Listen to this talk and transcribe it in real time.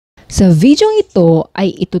Sa video ito ay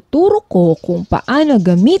ituturo ko kung paano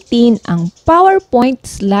gamitin ang PowerPoint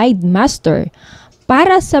Slide Master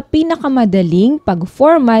para sa pinakamadaling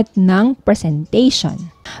pag-format ng presentation.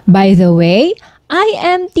 By the way, I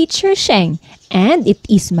am Teacher Sheng and it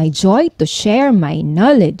is my joy to share my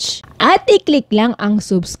knowledge. At i-click lang ang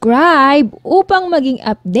subscribe upang maging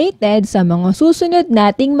updated sa mga susunod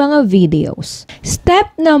nating mga videos. Step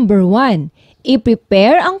number 1.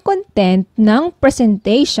 I-prepare ang content ng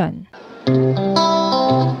presentation.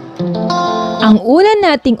 Ang una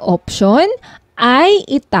nating option ay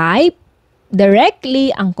i-type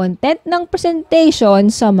directly ang content ng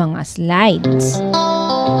presentation sa mga slides.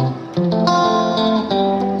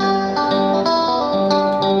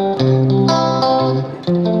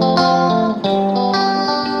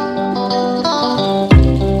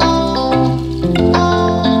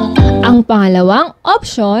 Ang pangalawang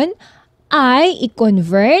option ay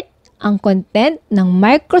i-convert ang content ng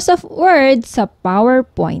Microsoft Word sa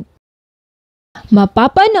PowerPoint.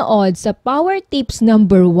 Mapapanood sa Power Tips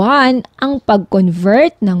number 1 ang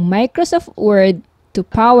pag-convert ng Microsoft Word to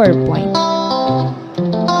PowerPoint.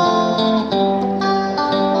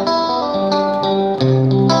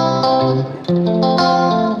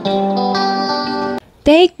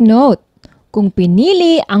 Take note, kung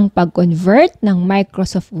pinili ang pag-convert ng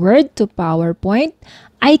Microsoft Word to PowerPoint,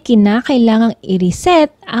 ay kinakailangang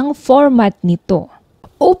i-reset ang format nito.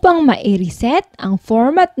 Upang ma-reset ang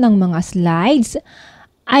format ng mga slides,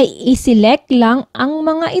 ay i-select lang ang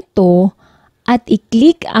mga ito at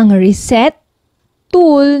i-click ang Reset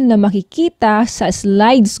tool na makikita sa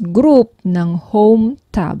Slides group ng Home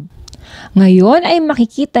tab. Ngayon ay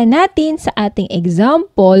makikita natin sa ating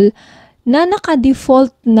example na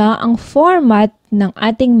naka-default na ang format ng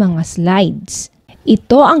ating mga slides.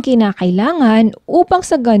 Ito ang kinakailangan upang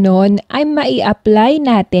sa ganon ay mai-apply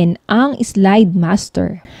natin ang Slide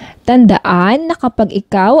Master. Tandaan na kapag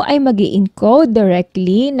ikaw ay mag-i-encode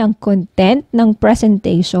directly ng content ng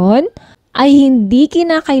presentation, ay hindi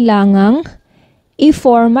kinakailangang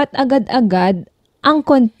i-format agad-agad ang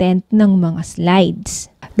content ng mga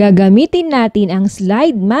slides. Gagamitin natin ang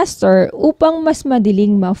Slide Master upang mas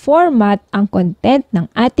madaling ma-format ang content ng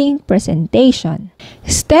ating presentation.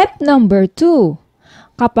 Step number 2.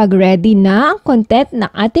 Kapag ready na ang content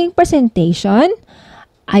ng ating presentation,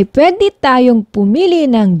 ay pwede tayong pumili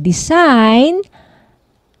ng design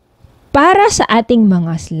para sa ating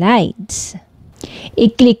mga slides.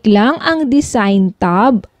 I-click lang ang Design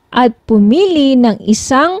tab at pumili ng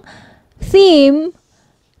isang theme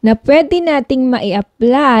na pwede nating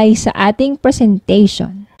mai-apply sa ating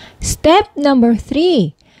presentation. Step number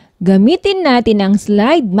 3. Gamitin natin ang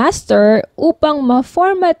Slide Master upang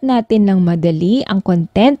ma-format natin ng madali ang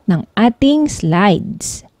content ng ating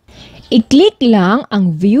slides. I-click lang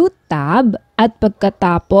ang View tab at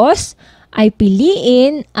pagkatapos ay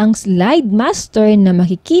piliin ang Slide Master na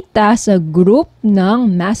makikita sa group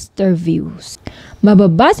ng Master Views.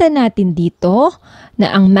 Mababasa natin dito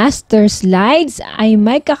na ang Master Slides ay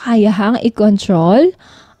may kakayahang i-control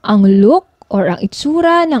ang look or ang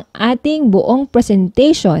itsura ng ating buong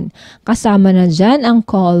presentation. Kasama na dyan ang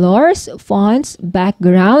colors, fonts,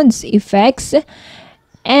 backgrounds, effects,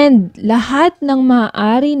 and lahat ng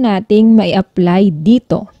maaari nating mai-apply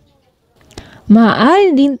dito.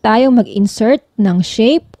 Maaari din tayong mag-insert ng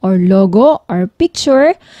shape or logo or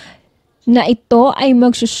picture na ito ay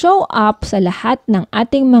mag-show up sa lahat ng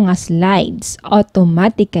ating mga slides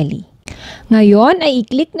automatically. Ngayon ay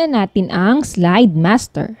i-click na natin ang Slide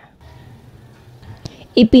Master.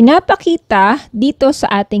 Ipinapakita dito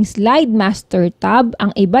sa ating Slide Master tab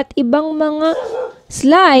ang iba't ibang mga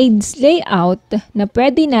slides layout na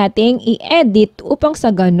pwede nating i-edit upang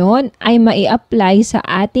sa ganon ay mai-apply sa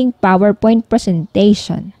ating PowerPoint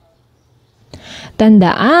presentation.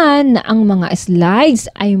 Tandaan na ang mga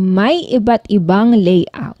slides ay may iba't ibang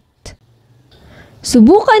layout.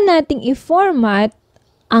 Subukan nating i-format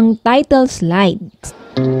ang title slide.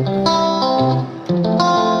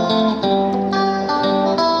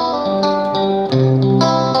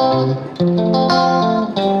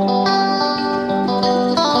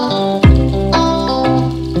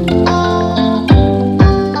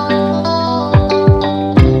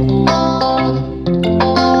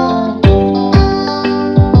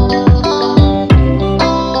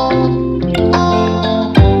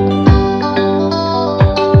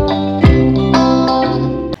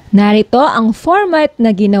 Narito ang format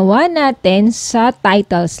na ginawa natin sa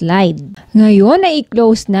title slide. Ngayon ay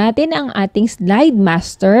i-close natin ang ating Slide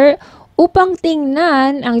Master upang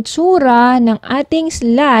tingnan ang itsura ng ating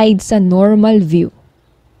slide sa normal view.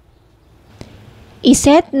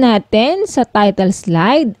 I-set natin sa title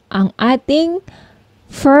slide ang ating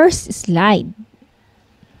first slide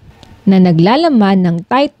na naglalaman ng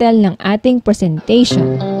title ng ating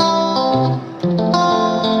presentation.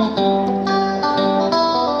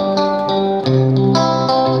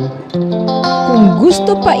 Kung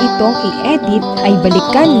gusto pa itong i-edit ay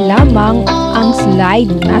balikan lamang ang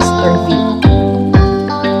slide master view.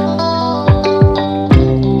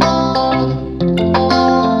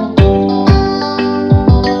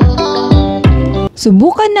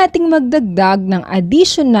 Subukan nating magdagdag ng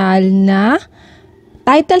additional na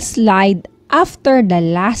title slide after the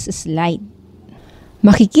last slide.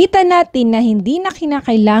 Makikita natin na hindi na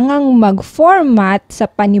kinakailangang mag-format sa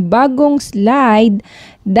panibagong slide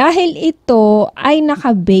dahil ito ay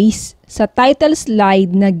naka-base sa title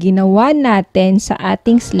slide na ginawa natin sa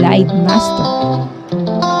ating slide master.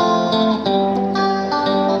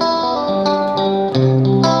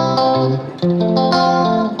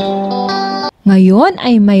 Ngayon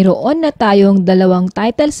ay mayroon na tayong dalawang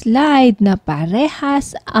title slide na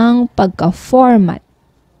parehas ang pagka-format.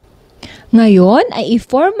 Ngayon ay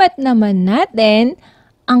i-format naman natin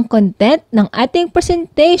ang content ng ating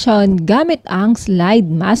presentation gamit ang slide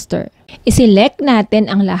master. I-select natin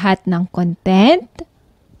ang lahat ng content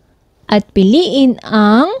at piliin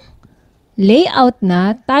ang layout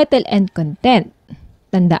na title and content.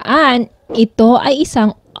 Tandaan, ito ay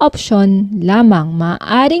isang option lamang,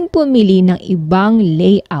 maaaring pumili ng ibang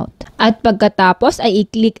layout. At pagkatapos ay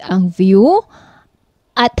i-click ang view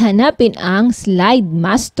at hanapin ang slide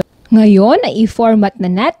master. Ngayon ay i-format na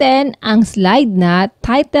natin ang slide na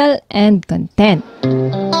title and content.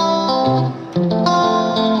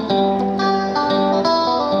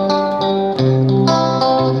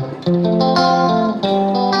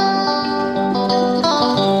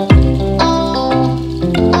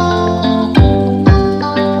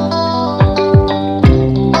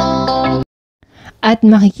 At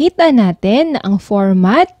makikita natin na ang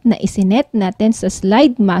format na isinet natin sa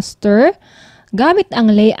slide master gamit ang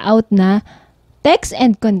layout na text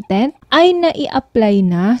and content ay nai-apply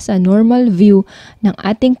na sa normal view ng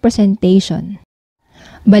ating presentation.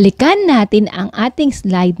 Balikan natin ang ating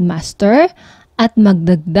slide master at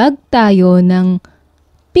magdagdag tayo ng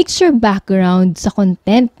picture background sa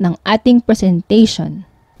content ng ating presentation.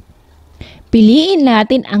 Piliin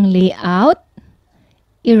natin ang layout,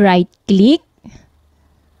 i-right click,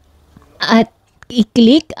 at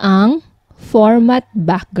i-click ang format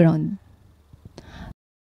background.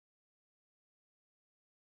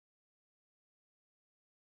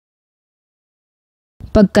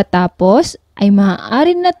 Pagkatapos ay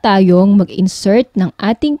maaari na tayong mag-insert ng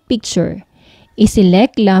ating picture.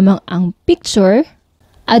 I-select lamang ang picture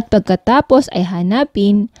at pagkatapos ay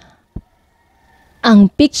hanapin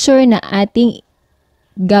ang picture na ating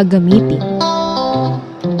gagamitin.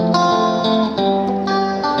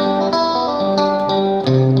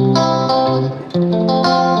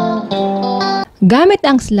 Gamit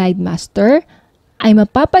ang slide master ay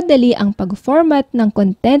mapapadali ang pag-format ng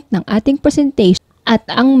content ng ating presentation at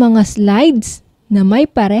ang mga slides na may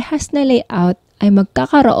parehas na layout ay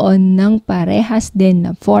magkakaroon ng parehas din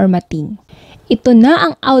na formatting. Ito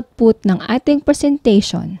na ang output ng ating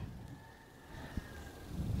presentation.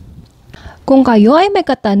 Kung kayo ay may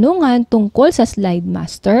katanungan tungkol sa slide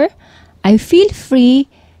master, ay feel free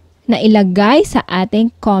na ilagay sa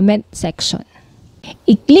ating comment section.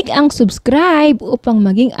 I-click ang subscribe upang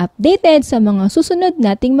maging updated sa mga susunod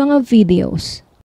nating mga videos.